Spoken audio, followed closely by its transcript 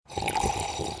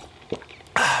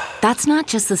That's not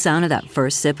just the sound of that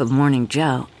first sip of Morning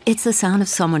Joe. It's the sound of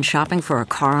someone shopping for a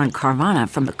car on Carvana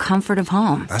from the comfort of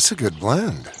home. That's a good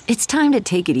blend. It's time to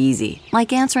take it easy,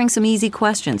 like answering some easy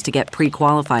questions to get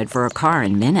pre-qualified for a car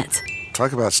in minutes.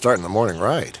 Talk about starting the morning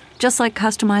right. Just like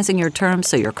customizing your terms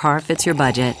so your car fits your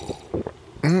budget.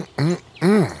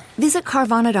 Visit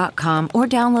Carvana.com or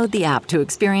download the app to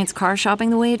experience car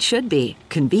shopping the way it should be.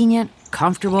 Convenient,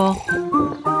 comfortable.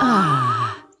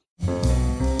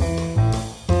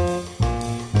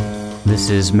 This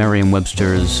is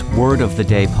Merriam-Webster's Word of the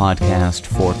Day podcast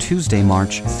for Tuesday,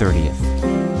 March 30th.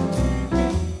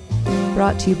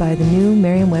 Brought to you by the new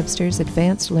Merriam-Webster's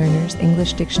Advanced Learners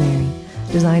English Dictionary,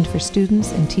 designed for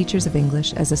students and teachers of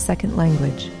English as a second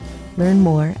language. Learn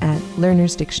more at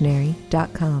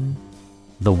learnersdictionary.com.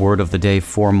 The word of the day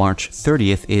for March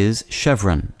 30th is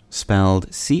chevron,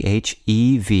 spelled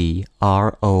C-H-E-V-R-O-N.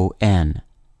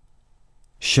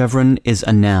 Chevron is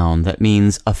a noun that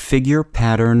means a figure,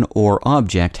 pattern, or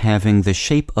object having the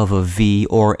shape of a V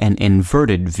or an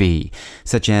inverted V,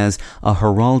 such as a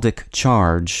heraldic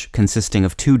charge consisting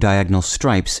of two diagonal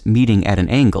stripes meeting at an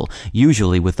angle,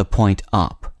 usually with the point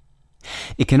up.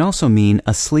 It can also mean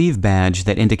a sleeve badge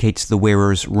that indicates the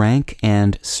wearer's rank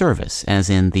and service, as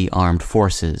in the armed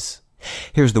forces.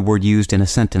 Here's the word used in a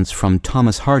sentence from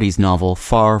Thomas Hardy's novel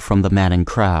Far from the Madding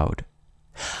Crowd.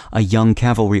 A young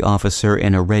cavalry officer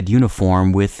in a red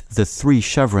uniform with the 3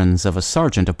 chevrons of a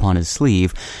sergeant upon his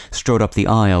sleeve strode up the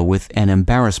aisle with an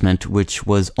embarrassment which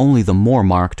was only the more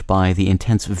marked by the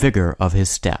intense vigor of his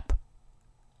step.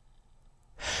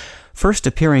 First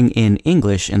appearing in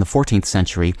English in the 14th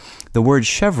century, the word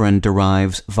chevron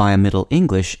derives via Middle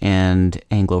English and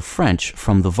Anglo-French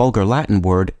from the Vulgar Latin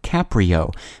word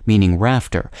caprio, meaning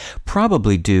rafter,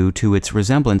 probably due to its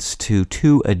resemblance to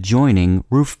 2 adjoining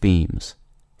roof beams.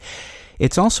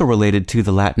 It's also related to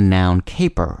the Latin noun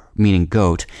caper, meaning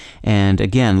goat, and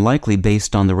again likely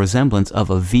based on the resemblance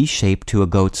of a V shape to a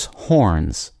goat's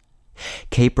horns.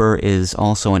 Caper is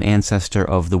also an ancestor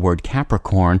of the word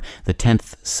Capricorn, the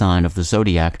 10th sign of the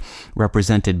zodiac,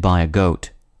 represented by a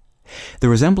goat. The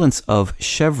resemblance of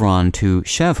chevron to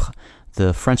chèvre,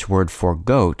 the French word for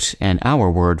goat, and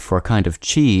our word for a kind of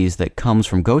cheese that comes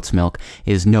from goat's milk,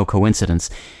 is no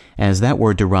coincidence, as that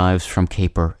word derives from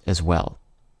caper as well.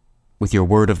 With your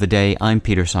word of the day, I'm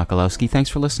Peter Sokolowski.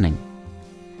 Thanks for listening.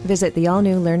 Visit the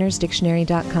all-new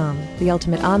learnersdictionary.com, the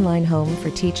ultimate online home for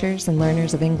teachers and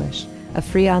learners of English. A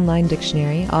free online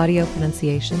dictionary, audio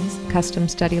pronunciations, custom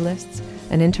study lists,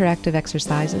 and interactive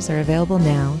exercises are available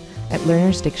now at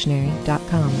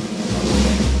learnersdictionary.com.